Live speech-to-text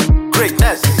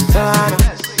greatness.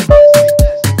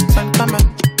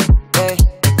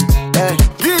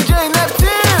 DJ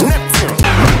Neptune.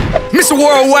 Mr.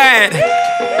 Worldwide.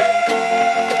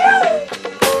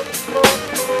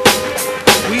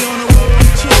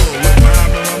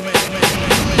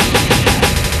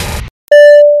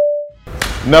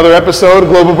 Another episode of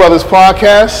Global Brothers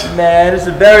Podcast. Man, it's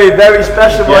a very, very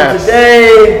special one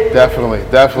today.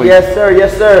 Definitely. Yes, sir.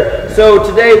 Yes, sir. So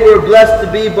today we're blessed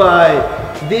to be by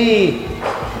the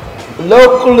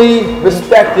locally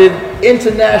respected,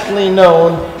 internationally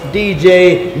known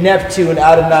DJ Neptune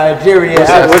out of Nigeria.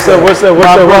 What's up,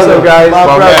 guys? My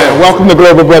brother. Man, welcome to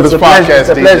Global Brothers Podcast. It's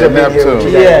a pleasure DJ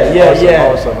being here. Neptune.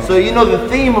 Yeah. Awesome. So you know the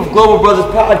theme of Global Brothers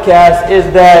Podcast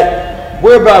is that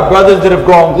we're about brothers that have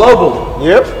gone global.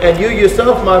 Yep. And you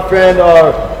yourself, my friend,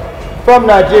 are from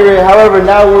Nigeria. However,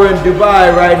 now we're in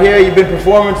Dubai right here. You've been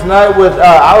performing tonight with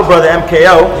our brother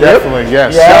MKO. Definitely,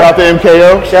 yes. Yeah. Shout out to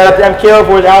MKO. Shout out to MKO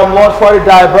for his album launch party,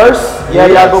 Diverse. Yeah,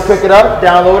 y'all go pick it up,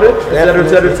 download it,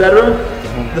 etc.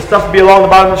 The stuff will be along the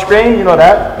bottom of the screen, you know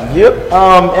that. Yep.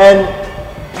 And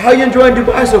how you enjoying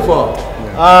Dubai so far?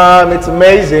 It's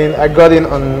amazing. I got in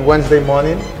on Wednesday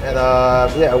morning, and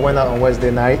I went out on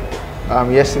Wednesday night.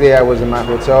 Yesterday I was in my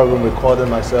hotel room recording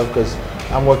myself because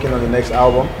I'm working on the next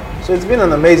album. So it's been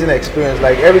an amazing experience.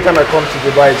 Like every time I come to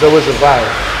Dubai, it's always a vibe.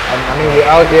 I mean, we're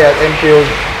out here at MKO's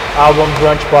album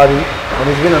brunch party, and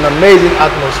it's been an amazing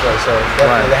atmosphere. So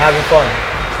definitely having fun.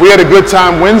 We had a good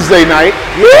time Wednesday night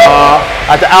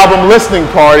at the album listening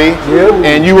party,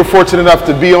 and you were fortunate enough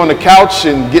to be on the couch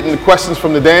and getting the questions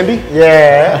from the dandy.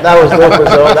 Yeah, that was dope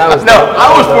as well.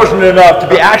 I was fortunate enough to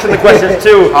be asking the questions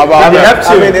too. How about that?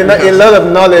 I mean, a lot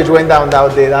of knowledge went down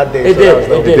that day. It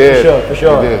did, for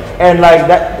sure. And like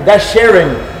that sharing,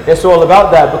 it's all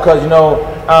about that because, you know,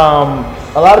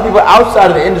 a lot of people outside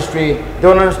of the industry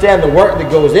don't understand the work that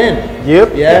goes in.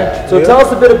 So tell us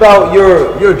a bit about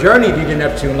your journey, DJ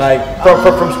Neptune, like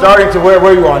from starting to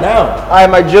where you are now.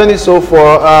 My journey so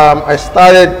far, I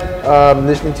started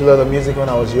listening to a lot of music when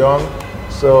I was young.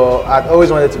 So I'd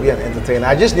always wanted to be an entertainer.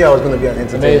 I just knew I was going to be an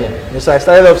entertainer. Amazing. So I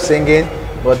started off singing,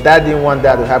 but Dad didn't want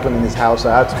that to happen in his house. So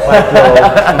I had to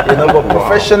fight love. But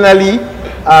professionally,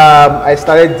 I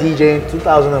started DJing in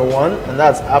 2001, and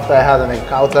that's after I had an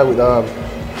encounter with a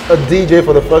DJ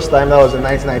for the first time. That was in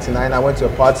 1999. I went to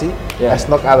a party. I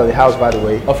snuck out of the house, by the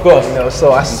way. Of course.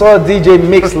 So I saw DJ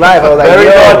mix live. I was like, very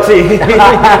naughty.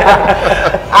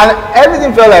 And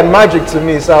everything felt like magic to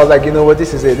me. So I was like, you know what,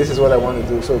 this is it. This is what I want to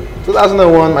do. So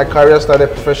 2001, my career started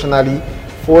professionally.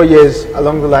 4 years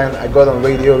along the line, I got on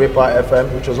radio, Ripper FM,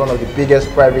 which was one of the biggest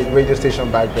private radio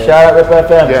stations back then. Shout out Ripper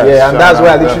FM. And that's where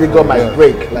I literally got my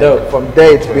break. Like, from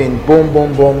there, it's been boom,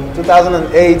 boom, boom.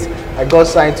 2008, I got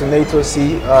signed to NATO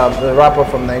C, the rapper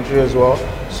from Nigeria as well.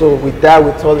 So with that,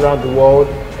 we toured around the world.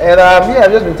 And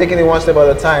I've just been taking it one step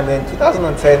at a time. Then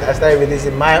 2010, I started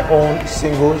releasing my own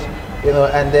singles,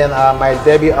 and then my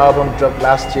debut album dropped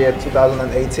last year,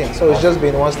 2018. So it's just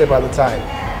been one step at a time.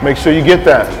 Make sure you get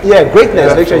that. Yeah,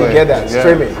 greatness. Make sure you get that.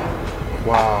 Streaming.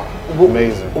 Wow.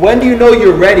 Amazing. When do you know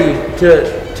you're ready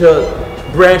to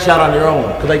branch out on your own?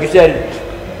 Because like you said,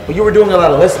 you were doing a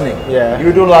lot of listening. You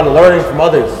were doing a lot of learning from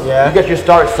others. You got your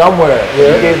start somewhere.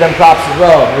 You gave them props as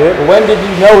well. But when did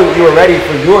you know that you were ready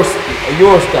for your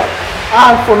stuff?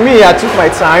 For me, I took my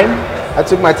time. I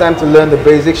took my time to learn the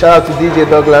basics. Shout out to DJ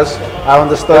Douglas. I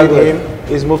understudied him.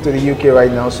 He's moved to the UK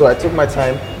right now. So I took my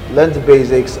time, learned the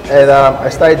basics, and I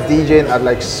started DJing at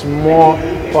like small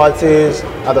parties,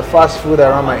 at the fast food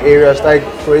around my area. I started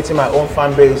creating my own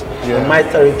fan base in my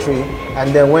territory.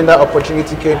 And then when that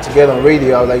opportunity came to get on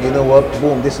radio, I was like, you know what,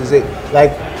 boom, this is it.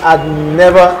 Like, I'd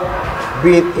never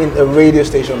been in a radio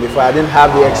station before. I didn't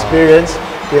have the experience,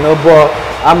 but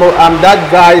I'm that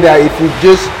guy that if you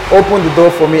just open the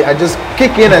door for me, I just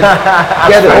kick in and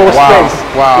get the whole space.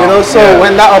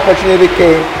 When that opportunity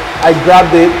came, I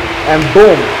grabbed it and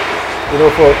boom,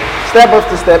 for step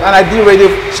after step. And I did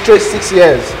radio straight 6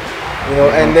 years.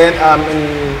 And then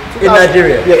in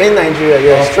Nigeria. In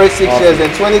Nigeria, straight 6 years. In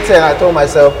 2010, I told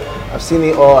myself, I've seen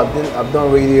it all. I've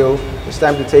done radio. It's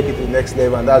time to take it to the next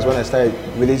level, and that's when I started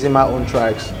releasing my own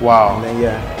tracks. Wow. And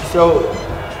then So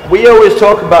we always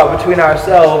talk about between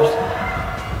ourselves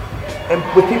and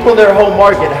with people in their home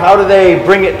market, how do they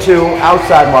bring it to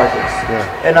outside markets?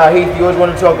 And Heath, you always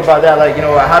want to talk about that, like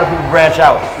how do people branch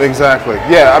out? Exactly.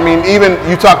 Yeah. I mean, even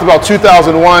you talked about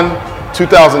 2001,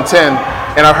 2010.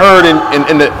 And I heard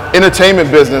in the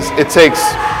entertainment business, it takes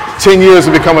 10 years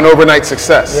to become an overnight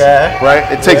success. Right?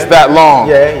 It takes that long.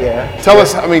 Yeah. Tell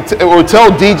us, I mean, or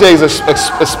tell DJs,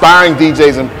 aspiring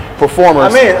DJs and performers.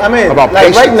 I mean, about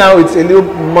like patience. right now it's a little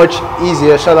much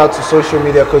easier. Shout out to social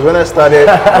media, because when I started,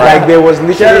 like there was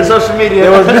literally social media.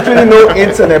 there was literally no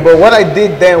internet. But what I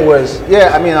did then was,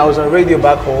 I mean, I was on radio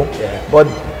back home, but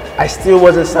I still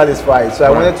wasn't satisfied. So I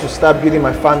wanted to start building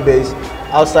my fan base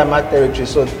outside my territory.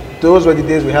 So those were the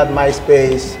days we had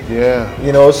MySpace. Yeah.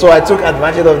 You know, so I took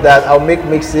advantage of that. I'll make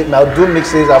mixes, I'll do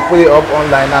mixes, I'll put it up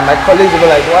online, and my colleagues were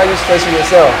like, "Why are you stressing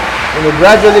yourself?" You know,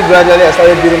 gradually, I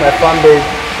started building my fan base.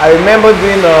 I remember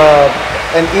doing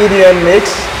an EDM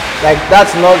mix. Like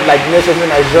that's not like necessarily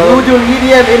my genre. You do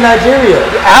EDM in Nigeria?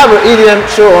 I have an EDM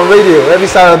show on radio every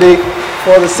Saturday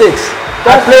for the 6.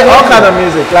 I play all kind of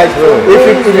music. Like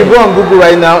if you go on Google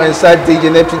right now and search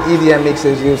DJ Neptune EDM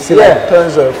mixes, you'll see like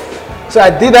tons of. So I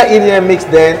did that EDM mix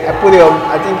then. I put it on.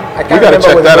 I think I can't remember.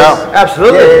 We gotta check that out.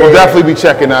 Absolutely. We'll definitely be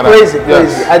checking that out. Crazy.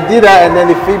 Yes. I did that, and then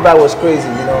the feedback was crazy.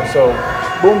 You know, so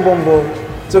boom, boom, boom.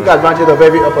 Took advantage of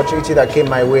every opportunity that came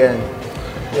my way, and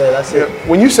that's it.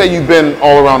 When you say you've been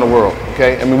all around the world,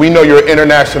 okay? I mean, we know you're an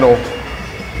international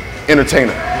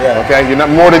entertainer. Okay, you're not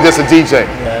more than just a DJ.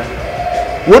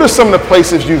 What are some of the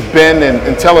places you've been,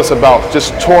 and tell us about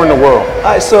just touring the world?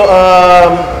 All right, so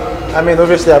I mean,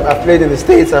 obviously, I've played in the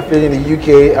States, I've played in the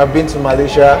UK, I've been to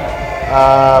Malaysia,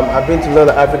 I've been to a lot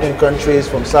of African countries,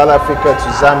 from South Africa to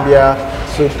Zambia,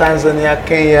 to Tanzania,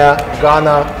 Kenya,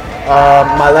 Ghana,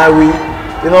 Malawi.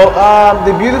 You know,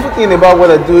 the beautiful thing about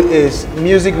what I do is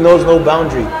music knows no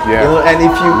boundary. You know, and if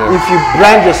you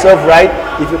brand yourself right,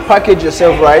 if you package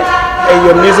yourself right, and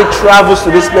your music travels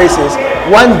to these places,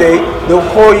 one day they'll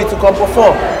call you to come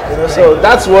perform. You know, so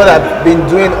that's what I've been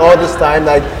doing all this time.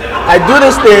 Like I do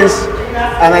these things,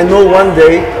 and I know one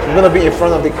day I'm gonna be in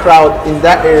front of the crowd in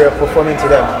that area performing to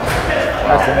them.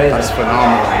 That's amazing. That's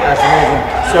phenomenal. That's amazing.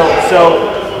 So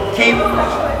keep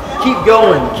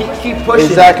going. Keep pushing.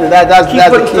 Exactly. That's keep the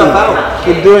putting key. stuff out.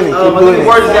 Keep doing it. Keep doing the it.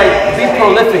 words like be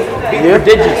prolific, be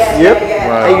prodigious.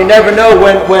 Right. And you never know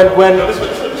when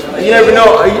you never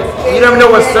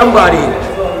know when somebody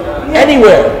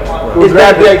anywhere is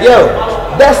gonna be like, yo,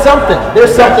 that's something.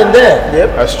 There's something there.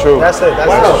 That's true. That's it.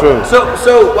 That's true.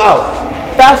 So wow.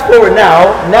 Fast forward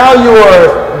now you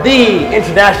are the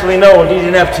internationally known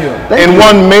DJ Neptune. And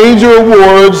won major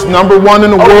awards, #1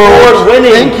 in the world.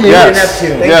 Award-winning Thank you. DJ Yes,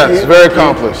 Neptune. yes, very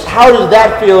accomplished. How does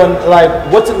that feel, and like,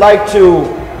 what's it like to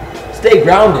stay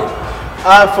grounded?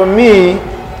 For me,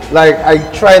 like I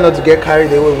try not to get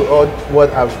carried away with all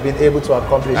what I've been able to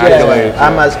accomplish. Accolades,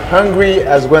 I'm as hungry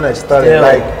as when I started. Still,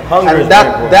 like, hunger is and very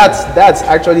important. that's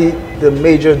actually the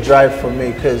major drive for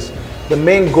me, because the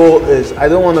main goal is I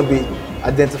don't want to be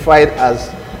identified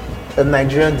as a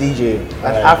Nigerian DJ,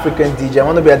 an African DJ. I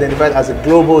want to be identified as a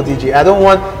global DJ. I don't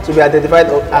want to be identified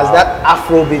as that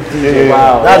Afrobeat DJ.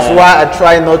 That's why I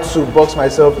try not to box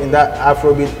myself in that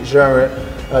Afrobeat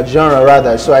genre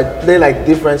rather. So I play like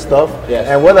different stuff.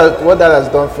 And what that has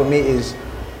done for me is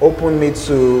open me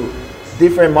to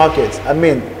different markets. I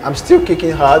mean, I'm still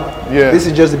kicking hard. This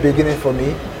is just the beginning for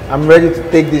me. I'm ready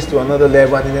to take this to another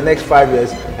level, and in the next 5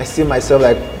 years, I see myself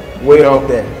like way up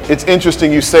there. It's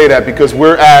interesting you say that, because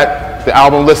we're at the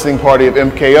album listening party of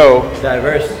MKO.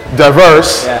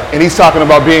 Diverse. And he's talking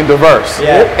about being diverse.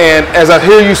 And as I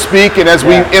hear you speak, and as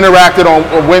we interacted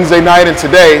on Wednesday night and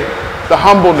today, the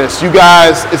humbleness, you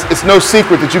guys, it's no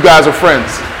secret that you guys are friends.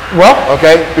 Well,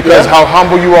 okay, because how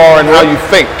humble you are and how you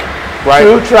think, right?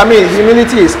 True. I mean,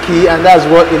 humility is key, and that's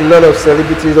what a lot of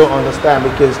celebrities don't understand,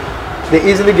 because they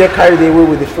easily get carried away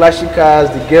with the flashy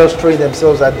cars, the girls throwing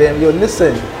themselves at them. Yo,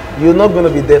 listen, you're not going to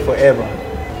be there forever.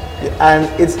 And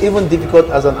it's even difficult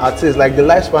as an artist. Like the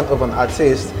lifespan of an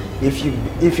artist, if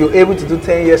you're able to do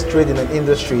 10 years straight in an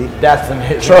industry, that's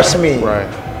amazing. Trust me,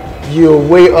 you're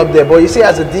way up there. But you see,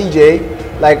 as a DJ,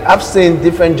 like I've seen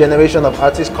different generation of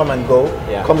artists come and go.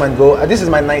 And this is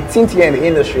my 19th year in the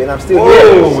industry, and I'm still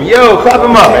here. Yo, clap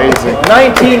him up. Amazing.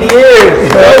 19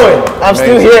 years. I'm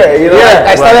still here. You know,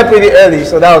 I started pretty early,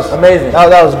 so that was amazing.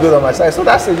 That was good on my side. So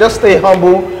that's it. Just stay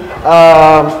humble.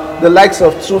 The likes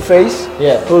of Two-Face,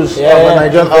 who's a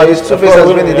Nigerian artist. Two-Face has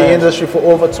been in the industry for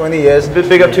over 20 years.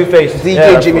 Big up Two-Face.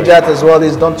 DJ Jimmy Jat as well.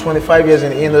 He's done 25 years in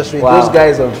the industry. Those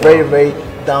guys are very, very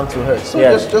down to earth. So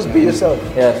just be yourself.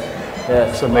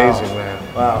 It's amazing, man.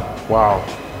 Wow.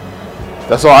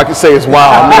 That's all I can say is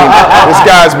wow. I mean, this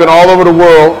guy's been all over the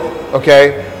world,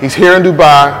 okay? He's here in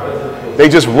Dubai. They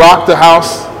just rocked the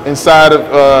house inside of,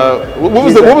 what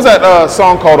was that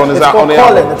song called on his album?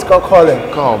 It's called Calling.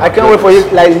 I can't wait for you.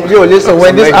 Like, yo, listen,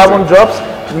 when this album drops,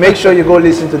 make sure you go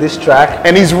listen to this track.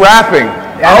 And he's rapping.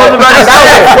 That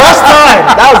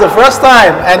was the first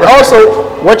time. And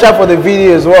also, watch out for the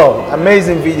video as well.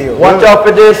 Amazing video. Watch out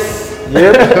for this.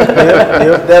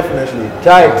 Yep, definitely.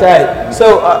 Tight.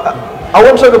 So I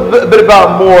want to talk a bit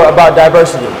more about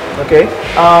diversity. Okay.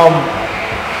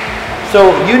 So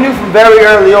you knew from very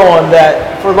early on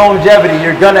that for longevity,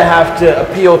 you're gonna have to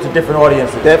appeal to different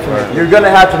audiences. Definitely. You're gonna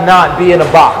have to not be in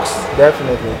a box.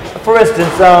 Definitely. For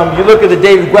instance, you look at the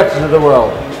David Guettys of the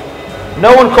world.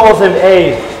 No one calls him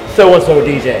a so-and-so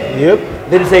DJ. Yep.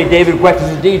 They just say David Guettys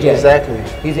is a DJ. Exactly.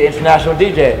 He's an international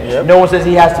DJ. Yep. No one says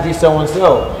he has to be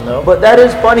so-and-so. No. But that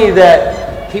is funny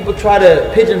that people try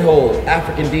to pigeonhole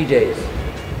African DJs.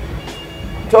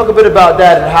 Talk a bit about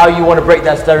that and how you want to break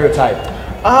that stereotype.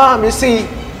 You see,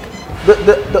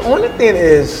 the only thing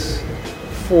is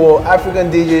for African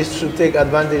DJs to take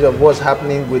advantage of what's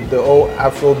happening with the whole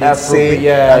Afrobeat scene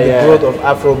and the growth of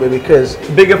Afrobeat, because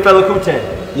Big up Fela Kuti.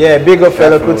 Yeah, big up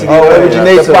Fela Kuti, The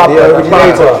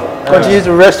originator. Continues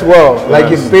to rest well. Like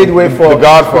he paved way for the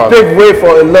Godfather. Paved way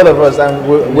for a lot of us,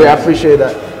 and we appreciate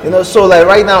that. You know, so like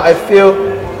right now, I feel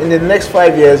in the next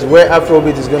 5 years, where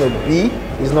Afrobeat is going to be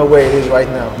is not where it is right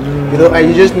now. You know, and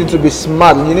you just need to be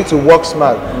smart. You need to work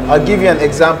smart. I'll give you an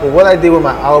example. What I did with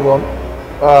my album,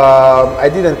 I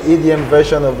did an EDM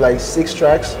version of like 6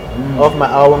 tracks of my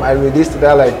album. I released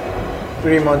that like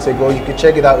 3 months ago. You can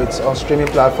check it out. It's on streaming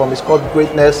platform. It's called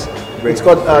Greatness. It's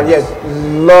called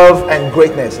Love and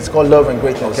Greatness. It's called Love and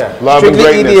Greatness. Okay. Love Strictly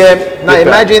and Greatness. EDM.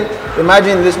 Now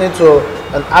imagine listening to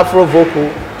an Afro vocal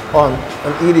on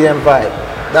an EDM vibe.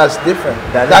 That's different.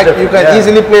 You can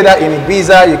easily play that in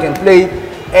Ibiza. You can play it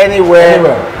anywhere.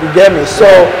 You get me? So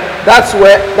that's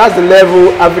the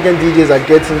level African DJs are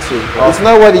getting to. It's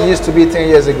not what it used to be 10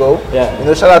 years ago. Yeah. You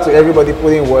know, shout out to everybody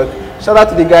putting work. Shout out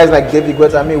to the guys like David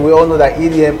Guetta. I mean, we all know that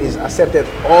EDM is accepted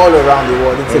all around the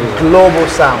world. It's a global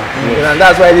sound. You know, and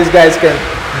that's why these guys can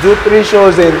do 3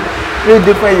 shows in 3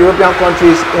 different European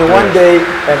countries in one day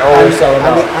and always sell them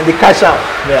out. And they cash out.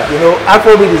 Yeah. You know,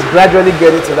 Afrobeat is gradually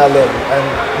getting to that level, and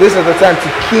this is the time to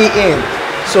key in.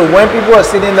 So when people are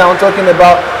sitting down talking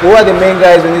about who are the main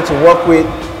guys we need to work with,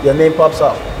 your name pops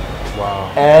up.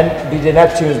 Wow. And DJ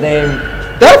Neptune's name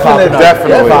Definitely.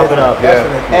 popping up. Yeah.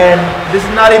 And this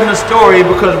is not even a story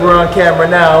because we're on camera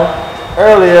now.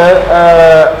 Earlier,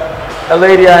 a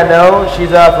lady I know, she's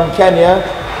from Kenya,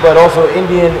 but also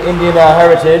Indian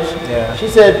heritage. Yeah. She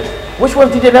said, "Which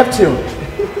one's DJ Neptune?"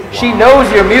 She knows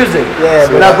your music. Yeah.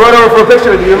 And I brought her for a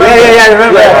picture with you. Remember? Yeah, I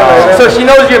remember. So she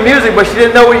knows your music, but she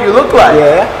didn't know what you look like.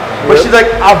 Yeah. But she's like,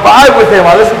 I vibe with him.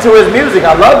 I listen to his music.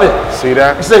 I love it. See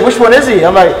that? She's like, which one is he?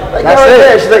 I'm like That's right it.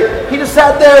 there. She's like, he just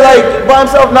sat there like by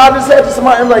himself, nodding his head to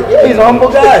somebody. I'm like, yeah, he's a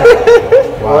humble guy.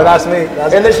 Well, that's me.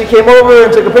 And then she came over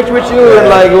and took a picture with you, and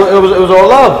like it was all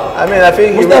love. I mean, I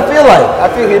think What's that feel like? I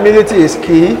think humility is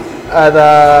key,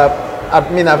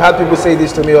 and I've had people say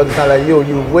this to me all the time, like, yo,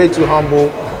 you're way too humble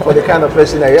for the kind of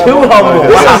person that you are. Too humble.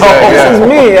 This is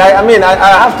me. I mean, I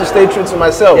have to stay true to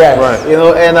myself. Yeah. Right. You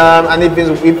know, and if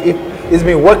it's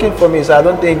been working for me, so I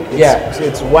don't think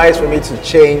it's wise for me to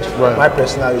change my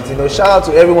personality. You know, shout out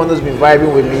to everyone who's been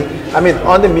vibing with me. I mean,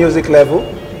 on the music level,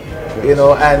 you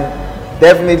know, and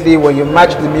definitely when you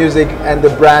match the music and the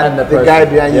brand, And the guy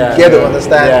behind you get to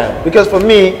understand. Yeah. Because for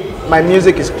me, my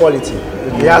music is quality.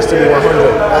 It has to be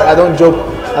 100. I don't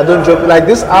joke. Like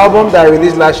this album that I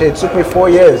released last year, it took me 4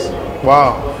 years.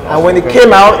 Wow. And when it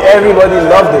came out, everybody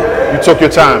loved it. You took your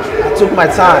time. I took my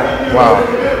time. Wow.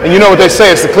 And you know what they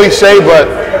say, it's the cliche, but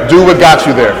do what got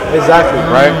you there. Exactly.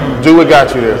 Right? Do what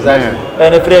got you there. Exactly. Man.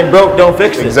 And if it ain't broke, don't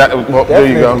fix it. Exactly. Well, there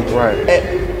you go.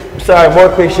 Definitely. Right. Sorry, more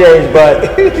cliches,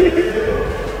 but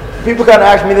people kind of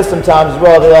ask me this sometimes as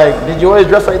well. They're like, did you always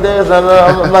dress like this? And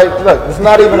I'm like, look, it's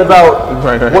not even about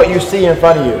what you see in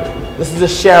front of you. This is a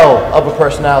shell of a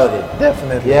personality.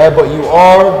 Definitely. Yeah, but you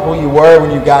are who you were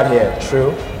when you got here. True.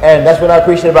 And that's what I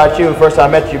appreciate about you first time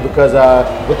I met you, because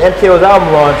with MKO's album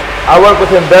launch, I worked with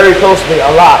him very closely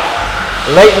a lot.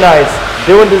 Late nights,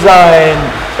 doing design,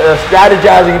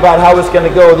 strategizing about how it's going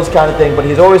to go, this kind of thing. But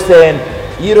he's always saying,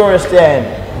 you don't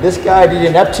understand. This guy,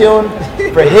 DJ Neptune,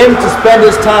 for him to spend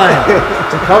his time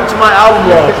to come to my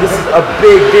album launch, this is a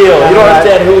big deal. You don't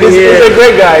understand who he is. He's a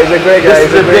great guy.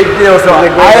 This is a big deal. So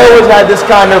I always had this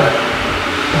kind of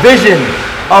vision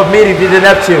of meeting DJ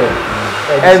Neptune.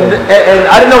 And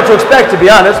I didn't know what to expect, to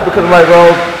be honest, because I'm like, well,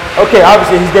 okay,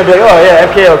 obviously he's going to be like, oh yeah,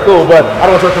 MKO, cool, but I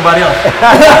don't want to talk to somebody else.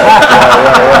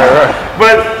 Right.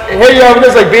 But here you are,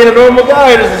 this like being a normal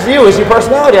guy, this is you, it's your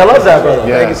personality. I love that, brother.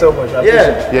 Yeah. Thank you so much. I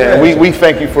appreciate it. Yeah, we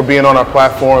thank you for being on our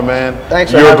platform, man.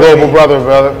 Thanks for You're a having global me.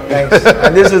 brother. Thanks.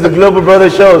 And this is the Global Brother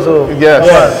Show, so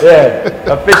Yes.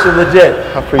 Yeah, official, legit.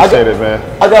 I appreciate it, man.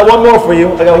 I got one more for you.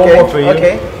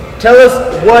 Okay. Tell us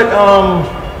what,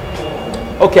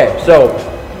 okay, so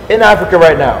in Africa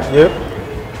right now, Yep.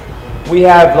 we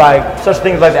have like such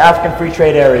things like the African Free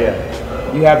Trade Area.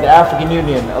 You have the African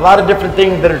Union. A lot of different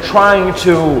things that are trying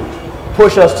to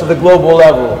push us to the global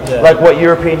level, like what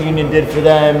European Union did for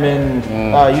them and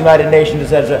United Nations,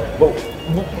 etc. But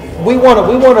we want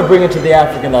to bring it to the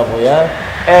African level, yeah.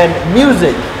 And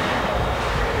music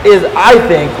is, I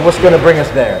think, what's going to bring us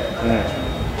there.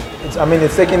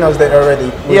 It's taking us there already.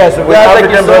 So with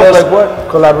African brothers, like what?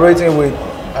 Collaborating with,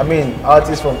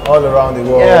 artists from all around the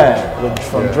world.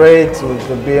 From Drake to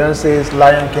the Beyonce's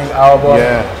Lion King album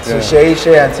to Shay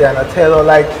Shay and Tiana Taylor.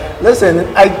 Like, listen,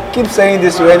 I keep saying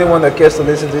this to anyone that cares to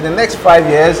listen to. In the next 5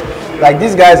 years, like,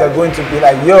 these guys are going to be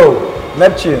like, yo,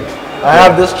 Neptune, I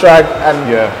have this track and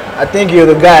I think you're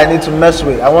the guy I need to mess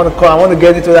with. I want to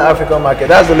get into the African market.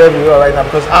 That's the level we are right now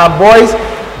because our boys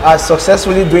are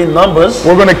successfully doing numbers.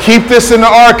 We're going to keep this in the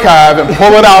archive and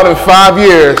pull it out in 5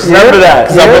 years. Remember that.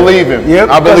 Because I believe him.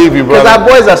 I believe you, brother. Because our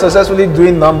boys are successfully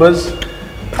doing numbers.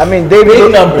 I mean,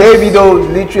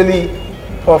 Davido literally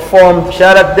performed.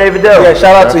 Shout out to Davido. Yeah,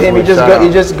 shout out to him. He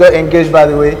just got engaged, by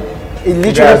the way. He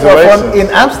literally performed in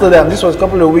Amsterdam. This was a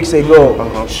couple of weeks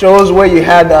ago. Shows where you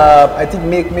had, I think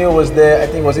Meek Mill was there. I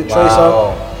think was it Trey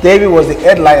Songz. David was the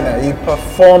headliner. He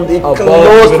performed. He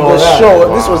closed the show.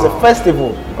 Wow. This was a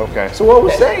festival. Okay. So what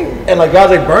we're saying, and like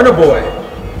guys like Burna Boy.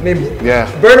 I mean,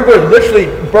 Burna Boy is literally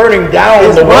burning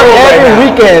down the world every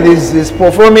weekend. Is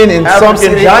performing in some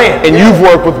city. Giant. And you've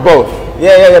worked with both.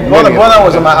 Yeah. Burna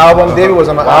was on my album. David was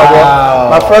on my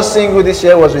album. My first single this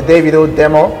year was with Davido,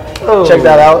 Demo. Check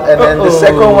that out. And then the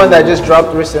second one that just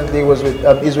dropped recently was with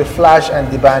is with Flash and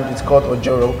D'banj. It's called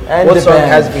Ojoro. And both song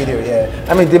has video.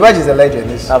 I mean, D'banj is a legend.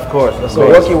 Of course. So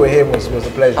working with him was a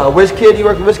pleasure. WizKid, you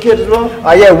work with WizKid as well?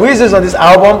 Wiz is on this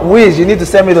album. Wiz, you need to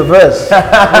send me the verse. You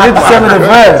need to send me the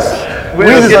verse.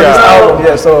 Wiz is on this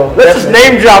album. So let's just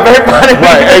name drop everybody.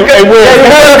 Right. Hey, Wiz,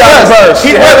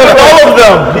 he's working with all of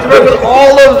them. He's working with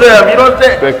all of them. You know what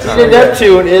I'm saying? DJ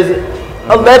Neptune is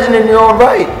a legend in your own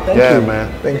right. Thank you, man.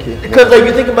 Thank you. Because like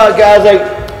you think about guys like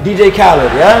DJ Khaled,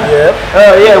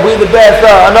 we the best.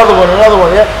 Another one,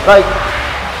 Like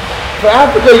for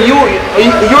Africa, you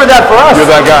were that for us. You're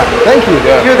that guy. Thank you.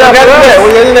 You're that for us.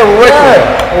 We're getting there. We're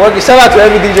working. Shout out to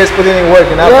every DJ's putting in work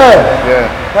in Africa.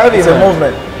 Heavy. It's a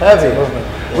movement. Heavy.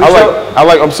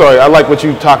 I like what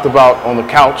you talked about on the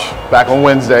couch back on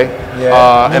Wednesday.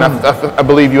 And I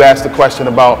believe you asked the question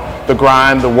about the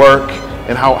grind, the work,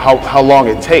 and how long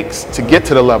it takes to get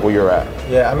to the level you're at.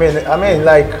 I mean,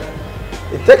 like,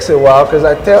 it takes a while because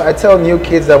I tell new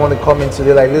kids that want to come into,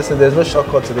 they're like, listen, there's no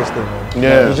shortcut to this thing,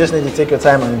 man. You just need to take your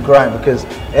time and grind because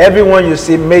everyone you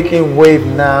see making wave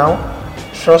now,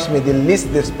 trust me, the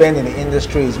least they spend in the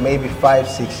industry is maybe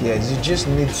 5-6 years. You just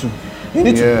need to. You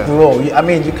need to grow. I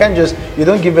mean, you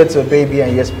don't give it to a baby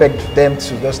and you expect them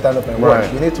to just stand up and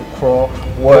work. You need to crawl,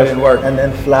 work, and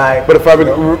then fly. But if I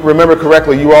remember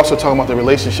correctly, you were also talking about the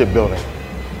relationship building.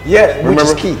 Which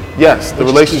is key. Yes, the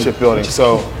relationship building.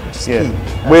 So,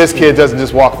 WizKid doesn't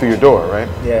just walk through your door, right?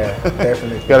 Yeah,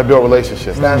 definitely. You got to build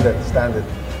relationships. Standard.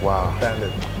 Wow.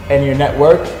 Standard. And your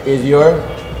network is your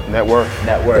network.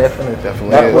 Definitely.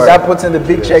 That puts in the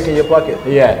big check in your pocket.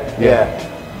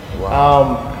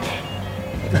 Wow.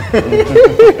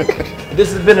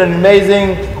 This has been an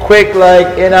amazing, quick,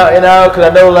 like in out, because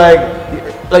I know like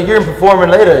you're performing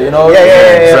later, you know.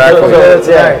 Exactly.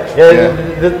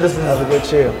 This is a good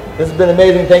chill. This has been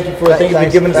amazing. Thank you for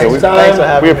giving us some time. Thanks for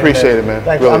having me, appreciate it, man.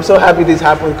 Really. I'm so happy this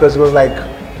happened because it was like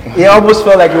it almost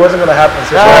felt like it wasn't gonna happen.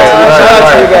 So shout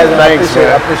out to you guys, and I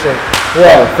appreciate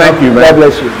it. Thank you, man. God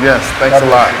bless you. Yes, thanks a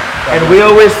lot. And we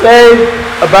always say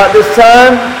about this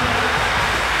time,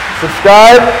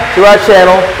 subscribe to our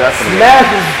channel, smash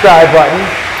the subscribe button,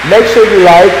 make sure you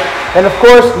like, and of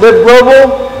course, live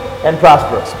global and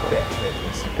prosper.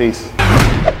 Peace.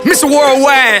 Mr.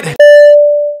 Worldwide.